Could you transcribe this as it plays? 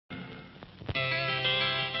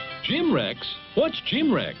Jim Rex? What's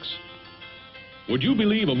Jim Rex? Would you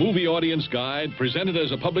believe a movie audience guide presented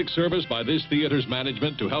as a public service by this theater's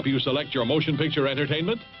management to help you select your motion picture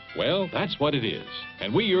entertainment? Well, that's what it is.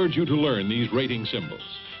 And we urge you to learn these rating symbols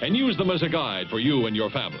and use them as a guide for you and your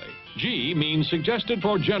family. G means suggested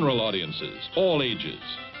for general audiences, all ages.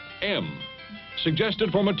 M,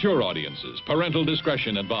 suggested for mature audiences, parental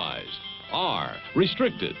discretion advised. R,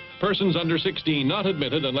 restricted, persons under 16 not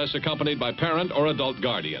admitted unless accompanied by parent or adult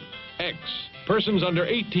guardian. X, persons under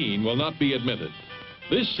 18 will not be admitted.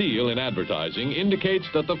 This seal in advertising indicates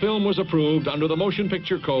that the film was approved under the Motion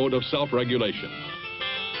Picture Code of Self-Regulation.